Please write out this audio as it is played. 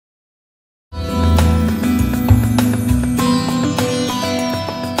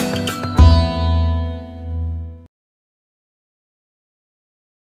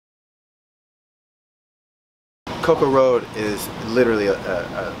Coco Road is literally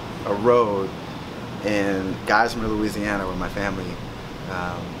a road in Geismar, Louisiana, where my family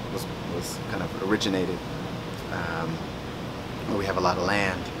was kind of originated, where we have a lot of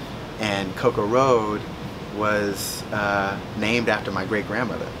land. And Coco Road was named after my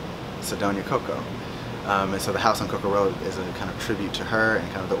great-grandmother, Sidonia Coco. And so the house on Coco Road is a kind of tribute to her and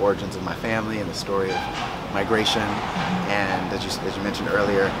kind of the origins of my family and the story of migration and, as you mentioned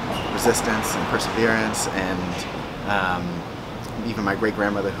earlier, resistance and perseverance, and even my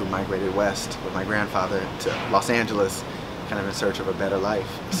great-grandmother who migrated west with my grandfather to Los Angeles kind of in search of a better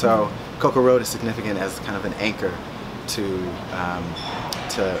life. So Coco Road is significant as kind of an anchor to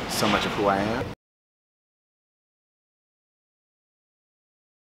so much of who I am.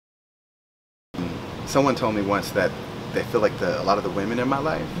 Someone told me once that they feel like a lot of the women in my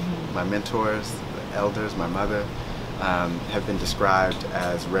life, my mentors, the elders, my mother, have been described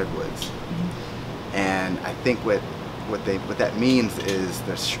as redwoods. And I think what that means is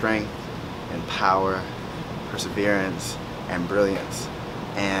their strength and power, perseverance and brilliance,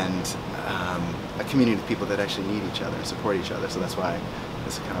 and a community of people that actually need each other and support each other. So that's why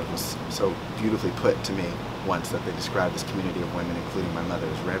this kind of was so beautifully put to me once, that they described this community of women, including my mother,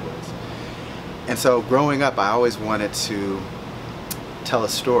 as redwoods. And so growing up, I always wanted to tell a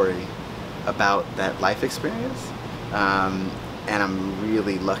story about that life experience. And I'm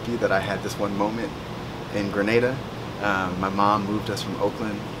really lucky that I had this one moment in Grenada. My mom moved us from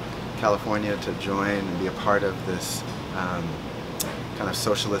Oakland, California, to join and be a part of this kind of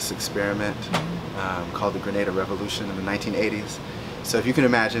socialist experiment called the Grenada Revolution in the 1980s. So if you can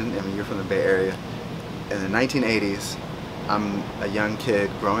imagine, I mean, you're from the Bay Area, in the 1980s, I'm a young kid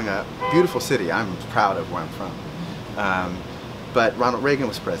growing up. Beautiful city, I'm proud of where I'm from. But Ronald Reagan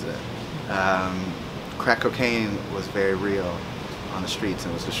was president. Crack cocaine was very real on the streets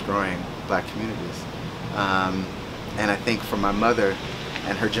and was destroying black communities. And I think for my mother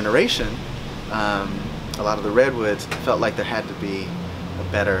and her generation, a lot of the redwoods felt like there had to be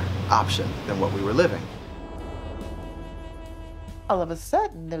a better option than what we were living. All of a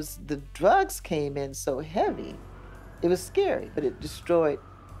sudden, the drugs came in so heavy. It was scary, but it destroyed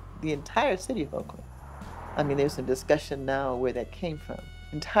the entire city of Oakland. I mean, there's some discussion now where that came from.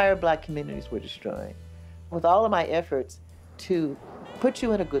 Entire black communities were destroyed. With all of my efforts to put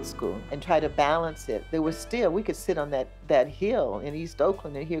you in a good school and try to balance it, there was still, we could sit on that hill in East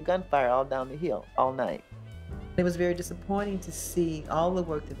Oakland and hear gunfire all down the hill all night. It was very disappointing to see all the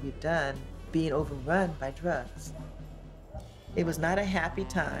work that we've done being overrun by drugs. It was not a happy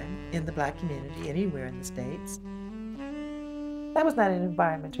time in the black community anywhere in the States. That was not an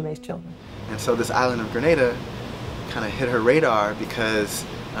environment to raise children. And so this island of Grenada kind of hit her radar because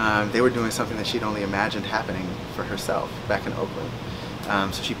they were doing something that she'd only imagined happening for herself back in Oakland.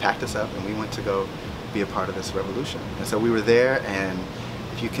 So she packed us up and we went to go be a part of this revolution. And so we were there, and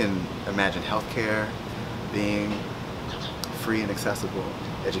if you can imagine healthcare being free and accessible,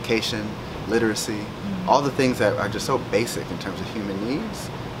 education, literacy, all the things that are just so basic in terms of human needs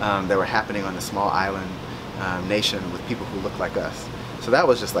that were happening on this small island nation with people who look like us. So that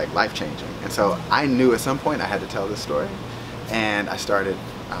was just like life-changing. And so I knew at some point I had to tell this story, and I started,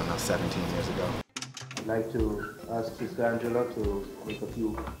 I don't know, 17 years ago. I'd like to ask Sister Angela to make a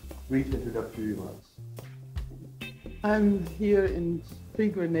few brief introductory remarks. I'm here in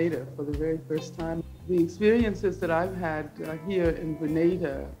Grenada for the very first time. The experiences that I've had here in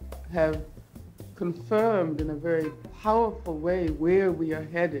Grenada have confirmed in a very powerful way where we are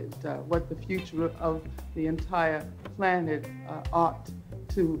headed, what the future of the entire planet ought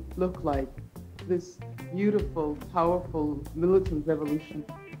to look like. This beautiful, powerful militant revolution.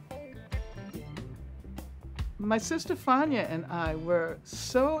 My sister Fania and I were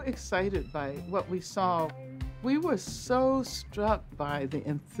so excited by what we saw. We were so struck by the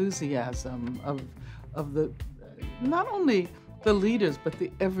enthusiasm of the, not only the leaders, but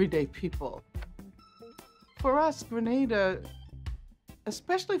the everyday people. For us, Grenada,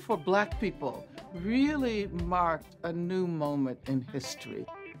 especially for Black people, really marked a new moment in history.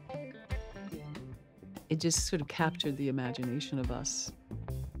 It just sort of captured the imagination of us.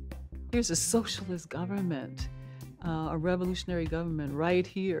 Here's a socialist government, a revolutionary government right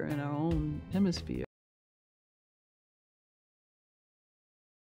here in our own hemisphere.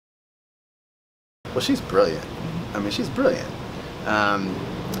 Well, she's brilliant. I mean, she's brilliant.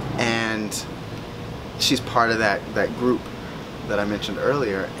 And she's part of that group that I mentioned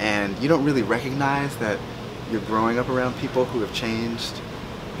earlier, and you don't really recognize that you're growing up around people who have changed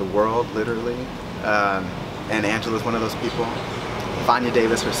the world, literally. And Angela's one of those people. Fania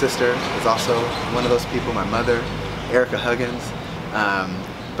Davis, her sister, is also one of those people. My mother, Erica Huggins.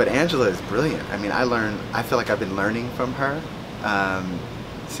 But Angela is brilliant. I mean, I feel like I've been learning from her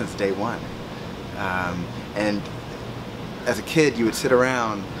since day one. And as a kid, you would sit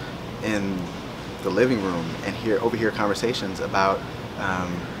around in the living room and overhear conversations about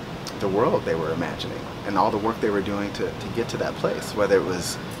the world they were imagining and all the work they were doing to get to that place, whether it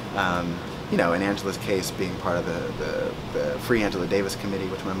was you know, in Angela's case, being part of the Free Angela Davis Committee,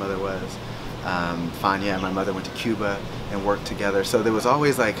 which my mother was. Fania and my mother went to Cuba and worked together. So there was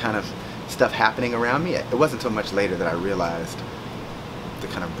always like kind of stuff happening around me. It wasn't until much later that I realized the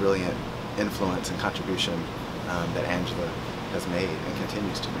kind of brilliant influence and contribution that Angela has made and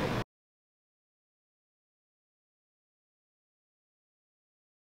continues to make.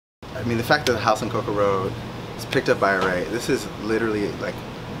 I mean, the fact that the House on Coco Road is picked up by Array, this is literally like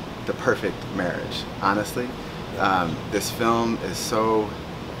the perfect marriage, honestly. This film is so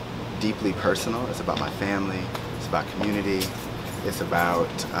deeply personal. It's about my family, it's about community, it's about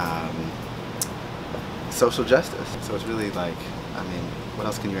social justice. So it's really like, I mean, what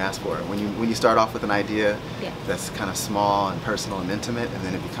else can you ask for? When you start off with an idea that's kind of small and personal and intimate, and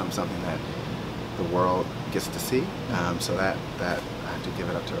then it becomes something that the world gets to see. So that I have to give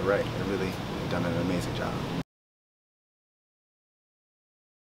it up to Array. They really have done an amazing job.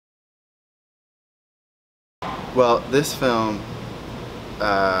 Well, this film,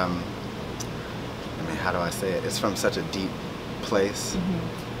 I mean, how do I say it? It's from such a deep place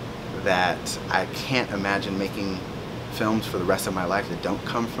that I can't imagine making films for the rest of my life that don't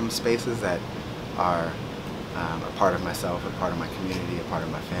come from spaces that are a part of myself, a part of my community, a part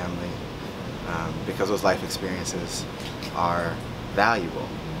of my family, because those life experiences are valuable.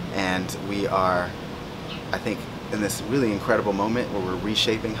 And we are, I think, in this really incredible moment where we're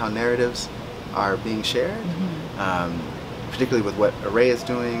reshaping how narratives are being shared, particularly with what Array is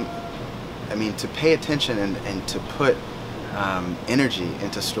doing. I mean, to pay attention and to put energy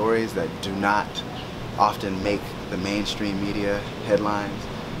into stories that do not often make the mainstream media headlines,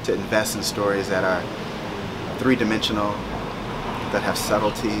 to invest in stories that are three-dimensional, that have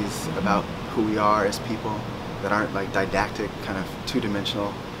subtleties about who we are as people, that aren't like didactic, kind of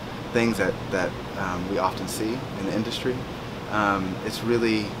two-dimensional things that we often see in the industry. It's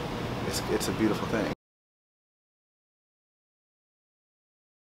really, it's a beautiful thing.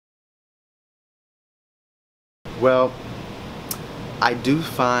 Well, I do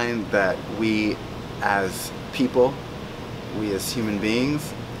find that we as people, we as human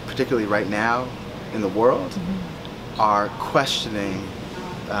beings, particularly right now in the world, are questioning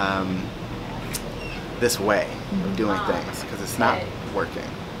this way of doing things, because it's not working.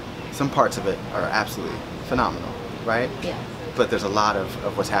 Some parts of it are absolutely phenomenal, right? Yeah. But there's a lot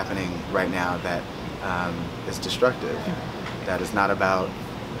of what's happening right now that is destructive, that is not about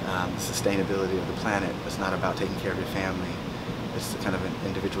the sustainability of the planet. It's not about taking care of your family. It's kind of an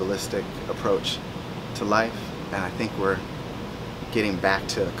individualistic approach to life, and I think we're getting back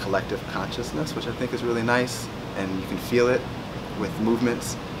to a collective consciousness, which I think is really nice, and you can feel it with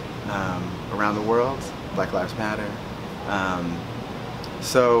movements around the world. Black Lives Matter.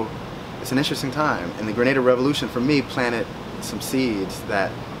 So it's an interesting time, and the Grenada Revolution for me planted some seeds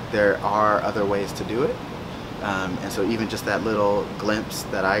that there are other ways to do it. And so even just that little glimpse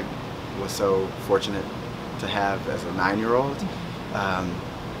that I was so fortunate to have as a 9-year-old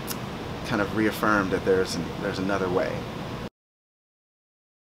kind of reaffirmed that there's another way.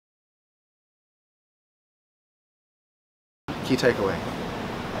 Key takeaway.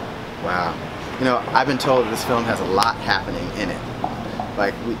 Wow. You know, I've been told that this film has a lot happening in it.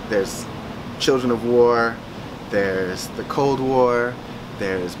 Like, there's children of war, there's the Cold War,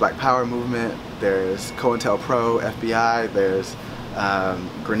 there's Black Power movement, there's COINTELPRO, FBI, there's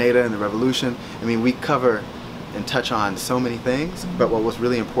Grenada and the Revolution. I mean, we cover and touch on so many things, but what was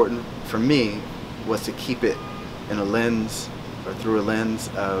really important for me was to keep it in a lens, or through a lens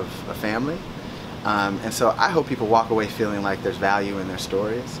of a family. And so I hope people walk away feeling like there's value in their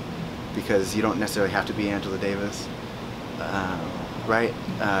stories, because you don't necessarily have to be Angela Davis, right?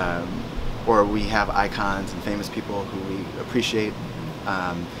 Or we have icons and famous people who we appreciate,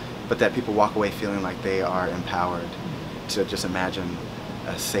 but that people walk away feeling like they are empowered to just imagine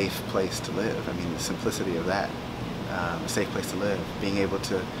a safe place to live. I mean, the simplicity of that, a safe place to live, being able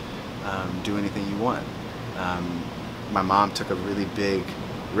to do anything you want. My mom took a really big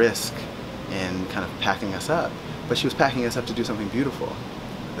risk in kind of packing us up, but she was packing us up to do something beautiful.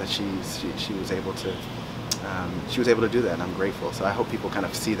 That she was able to do that, and I'm grateful. So I hope people kind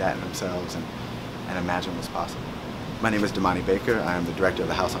of see that in themselves and imagine what's possible. My name is Damani Baker. I am the director of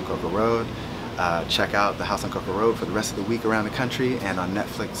the House on Coco Road. Check out the House on Coco Road for the rest of the week around the country, and on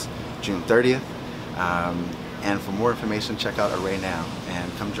Netflix June 30th. And for more information, check out Array Now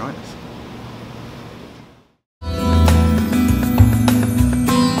and come join us.